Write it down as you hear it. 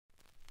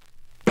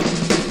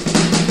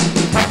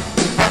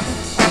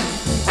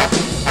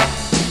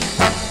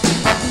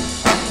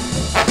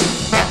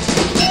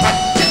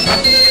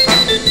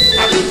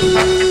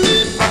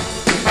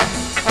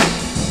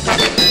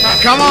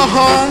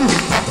home,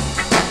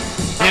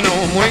 you know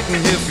I'm waiting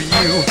here for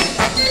you.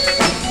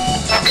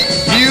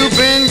 You've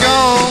been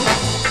gone,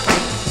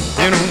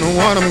 you don't know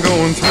what I'm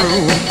going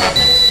through.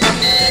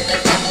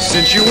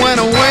 Since you went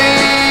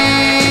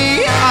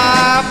away,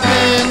 I've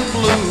been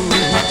blue.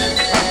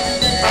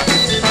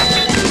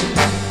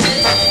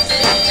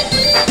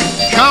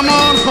 Come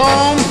on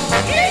home,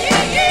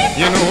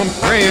 you know I'm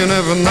praying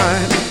every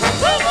night.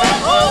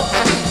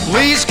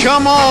 Please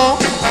come on,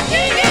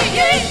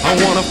 I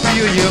wanna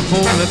feel you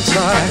hold me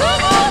tight.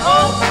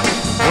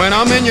 When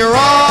I'm in your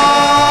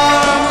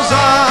arms,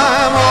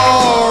 I'm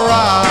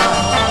alright.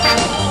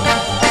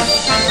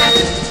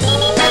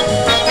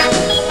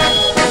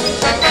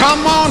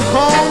 Come on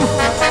home,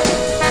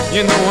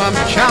 you know I'm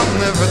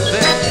counting every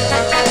day.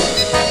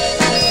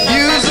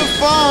 Use the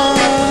phone,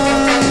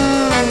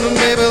 and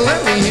baby,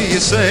 let me hear you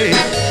say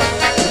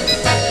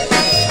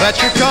that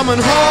you're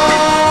coming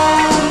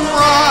home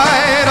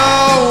right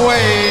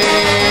away.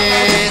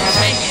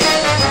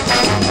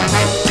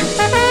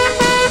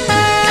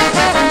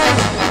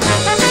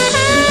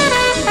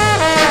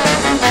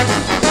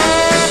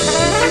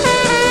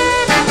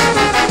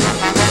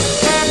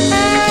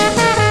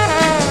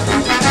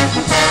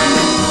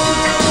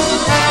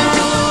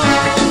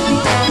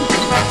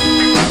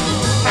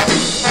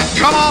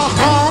 Come on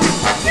home,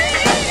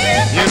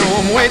 you know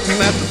I'm waiting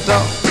at the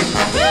door.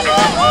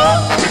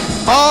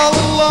 All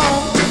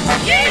alone,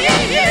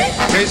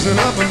 pacing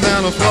up and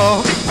down the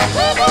floor.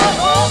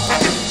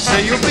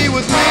 Say you'll be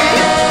with me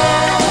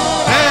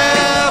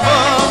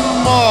evermore.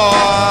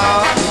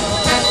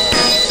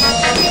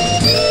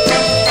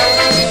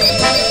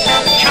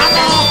 Come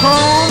on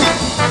home,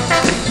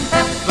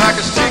 like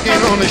a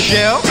chicken on the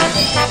shelf.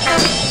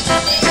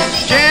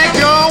 Can't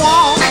go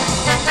on,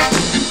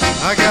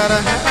 I gotta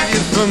have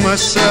you for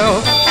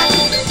myself.